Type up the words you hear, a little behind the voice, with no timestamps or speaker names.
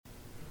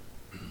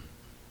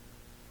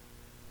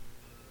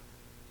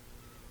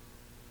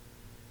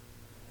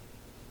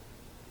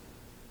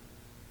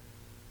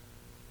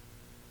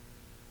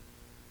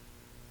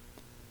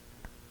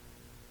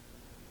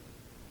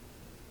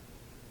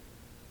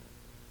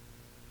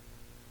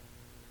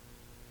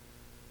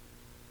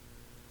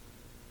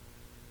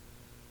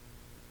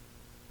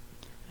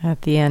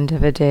At the end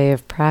of a day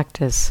of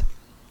practice,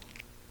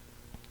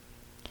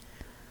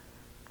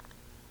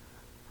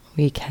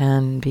 we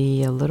can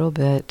be a little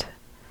bit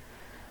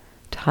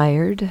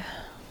tired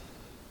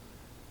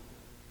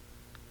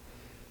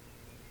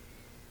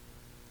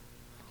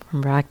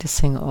from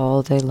practicing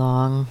all day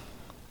long.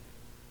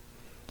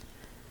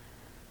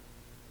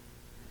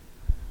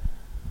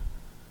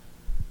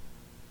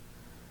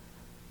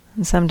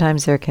 And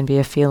sometimes there can be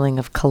a feeling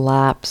of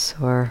collapse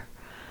or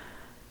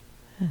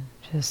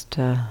just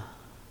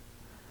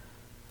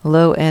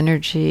low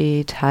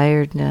energy,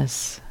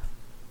 tiredness.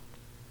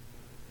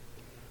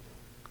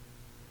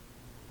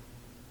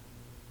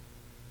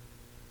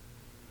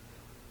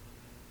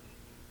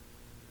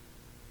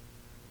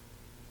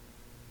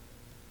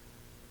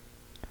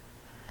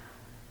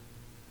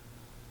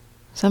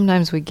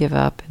 Sometimes we give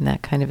up in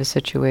that kind of a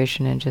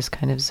situation and just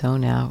kind of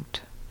zone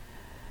out.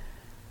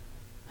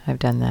 I've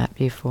done that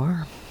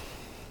before.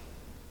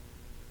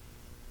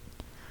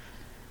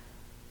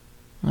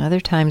 Other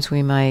times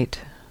we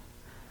might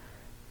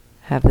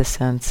have the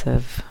sense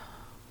of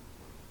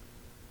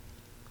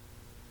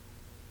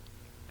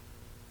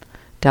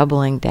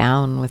doubling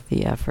down with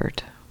the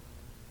effort,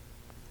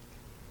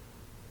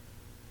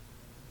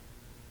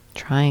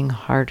 trying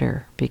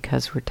harder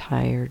because we're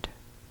tired.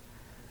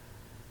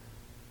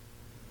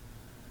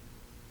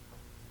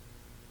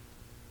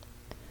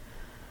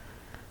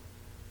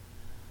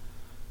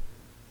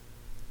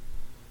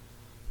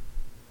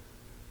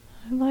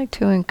 I'd like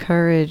to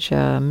encourage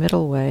a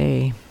middle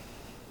way.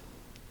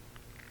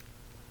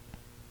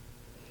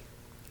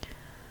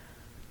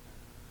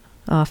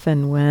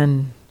 Often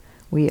when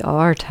we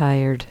are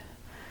tired,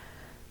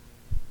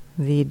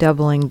 the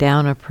doubling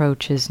down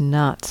approach is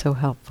not so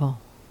helpful.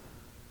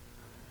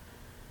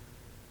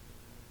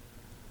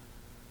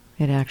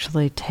 It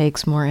actually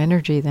takes more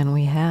energy than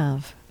we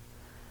have.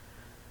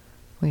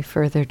 We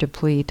further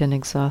deplete and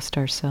exhaust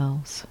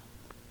ourselves.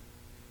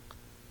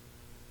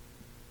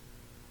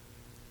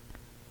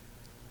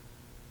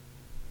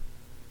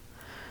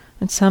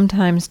 And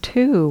sometimes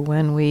too,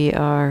 when we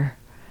are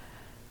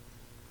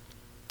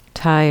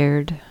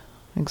tired,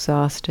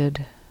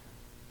 exhausted,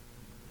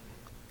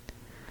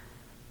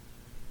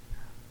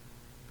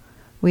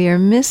 we are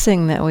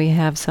missing that we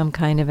have some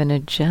kind of an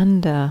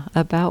agenda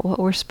about what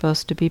we're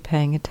supposed to be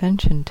paying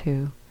attention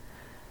to.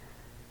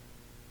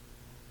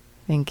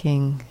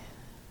 Thinking,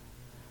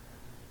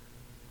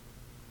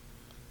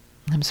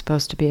 I'm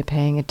supposed to be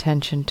paying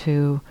attention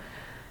to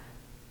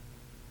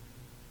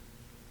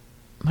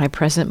my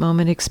present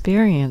moment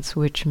experience,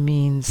 which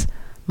means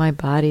my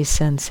body's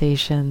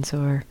sensations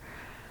or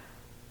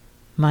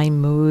my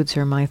moods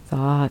or my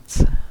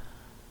thoughts.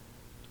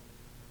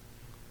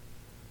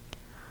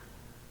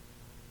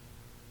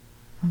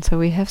 And so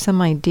we have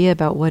some idea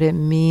about what it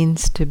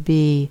means to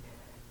be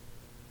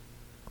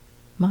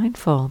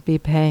mindful, be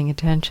paying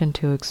attention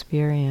to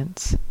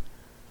experience,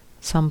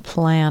 some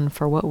plan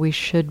for what we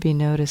should be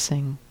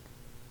noticing.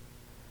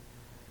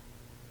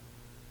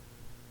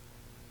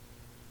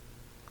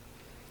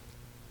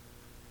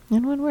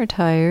 And when we're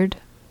tired,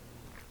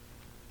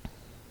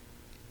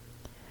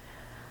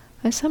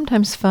 I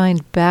sometimes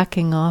find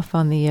backing off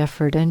on the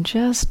effort and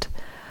just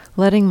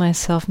letting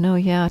myself know,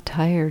 yeah,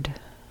 tired.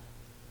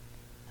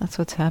 That's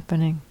what's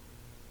happening.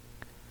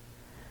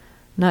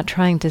 Not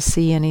trying to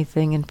see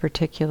anything in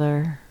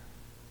particular.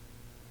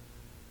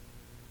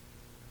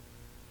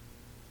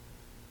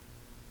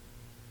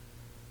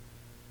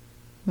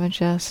 But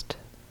just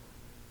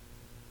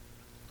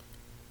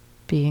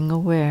being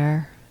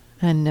aware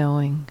and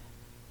knowing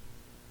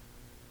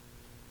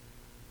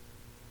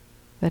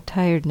that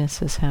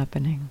tiredness is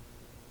happening.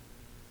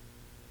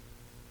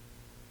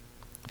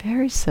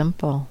 Very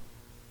simple.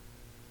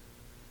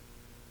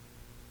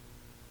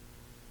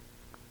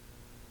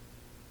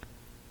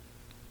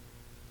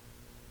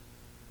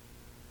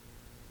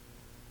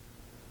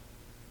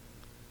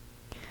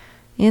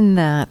 In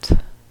that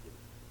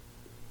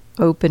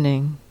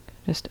opening,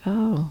 just,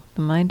 oh,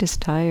 the mind is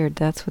tired,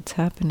 that's what's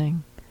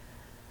happening.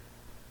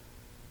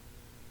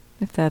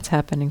 If that's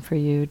happening for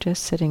you,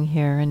 just sitting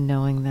here and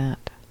knowing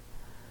that.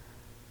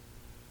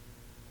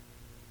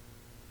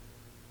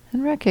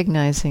 And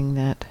recognizing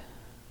that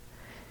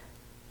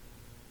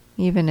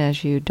even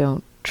as you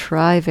don't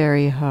try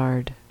very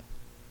hard,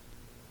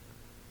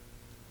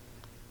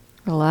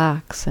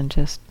 relax and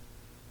just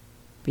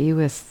be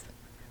with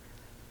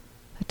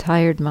a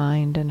tired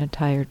mind and a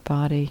tired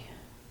body.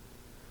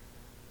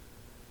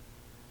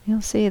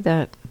 You'll see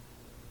that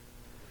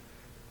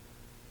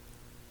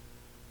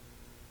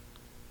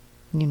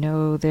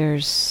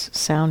there's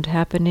sound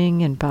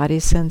happening and body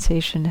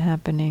sensation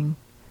happening.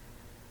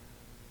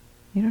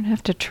 You don't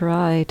have to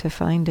try to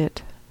find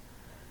it,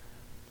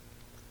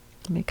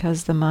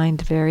 because the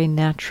mind very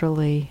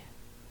naturally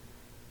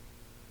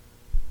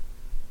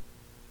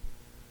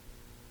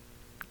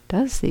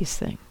does these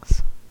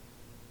things.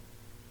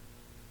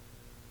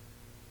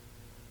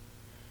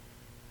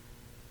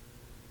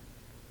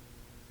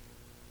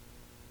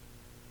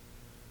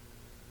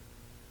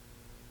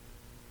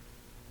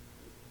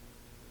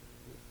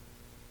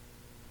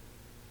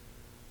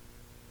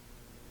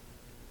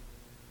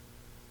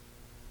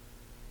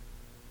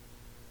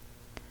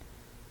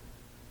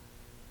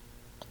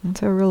 And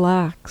so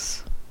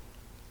relax.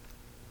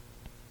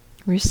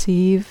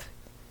 Receive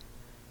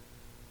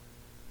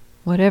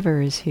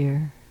whatever is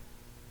here.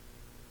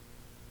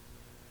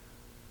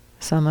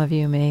 Some of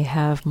you may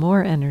have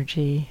more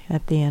energy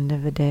at the end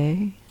of the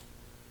day.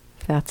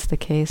 If that's the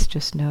case,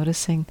 just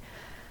noticing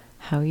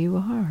how you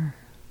are.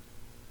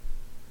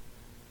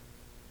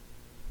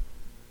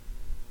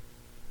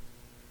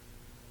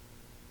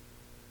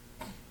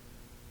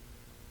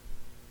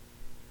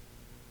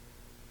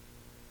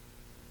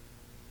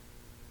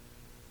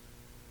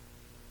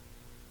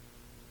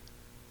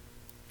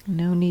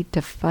 No need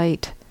to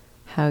fight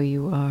how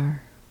you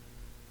are.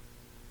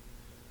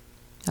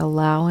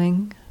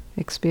 Allowing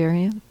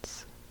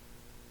experience.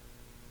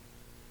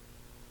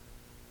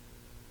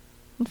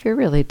 If you're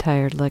really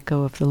tired, let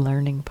go of the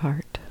learning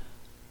part.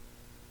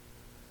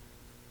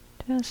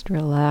 Just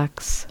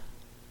relax,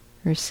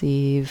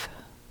 receive,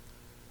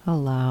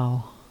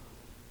 allow.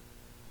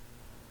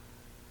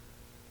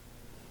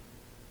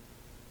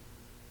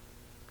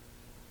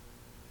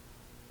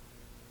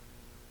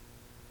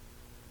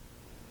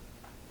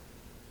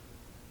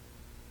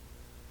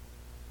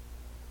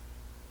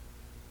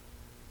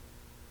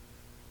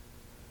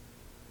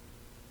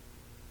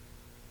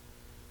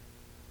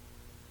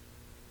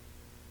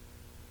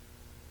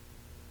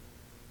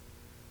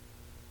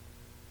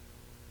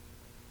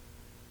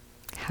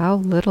 How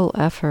little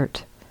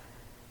effort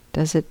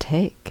does it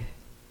take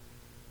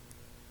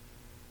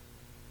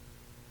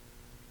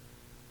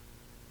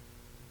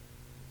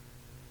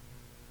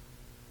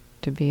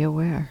to be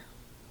aware?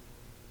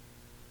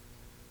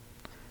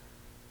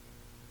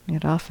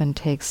 It often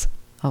takes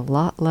a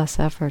lot less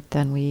effort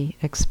than we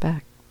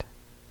expect.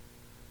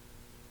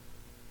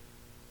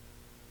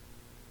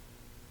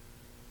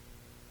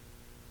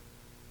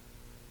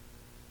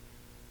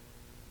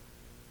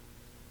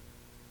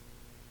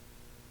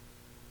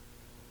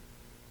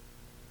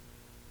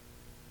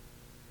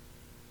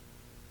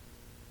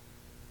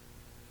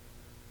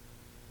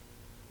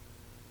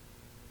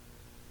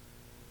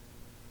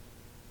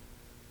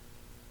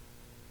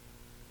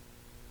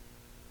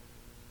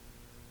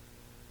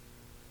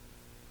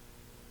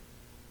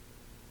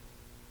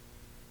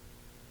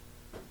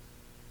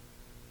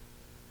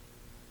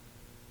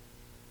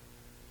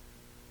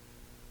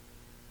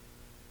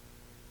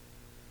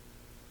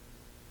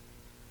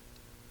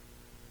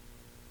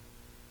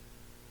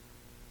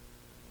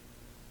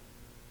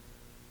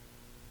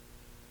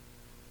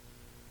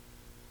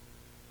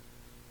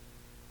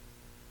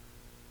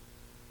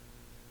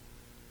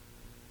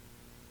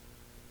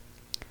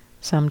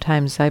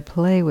 Sometimes I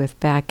play with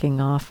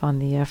backing off on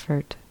the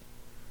effort,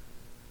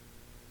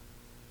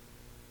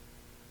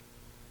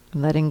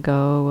 letting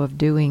go of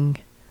doing,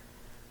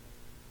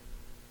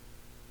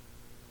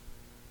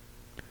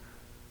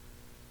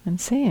 and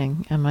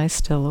seeing, am I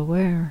still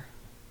aware?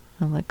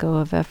 I let go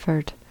of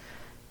effort.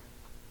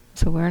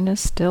 Is awareness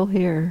still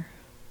here?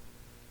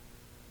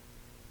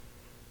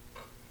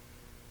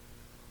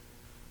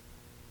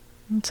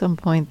 At some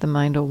point the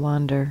mind will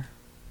wander,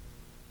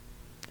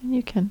 and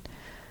you can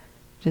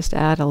just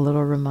add a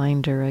little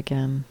reminder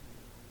again.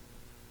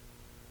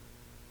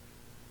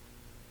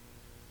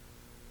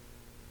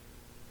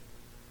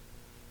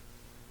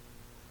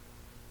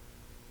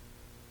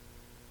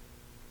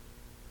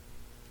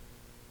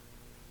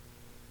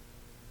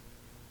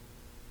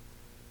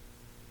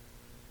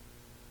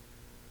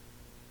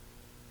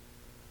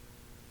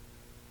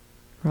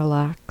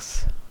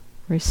 Relax,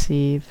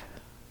 receive,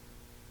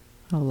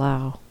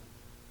 allow.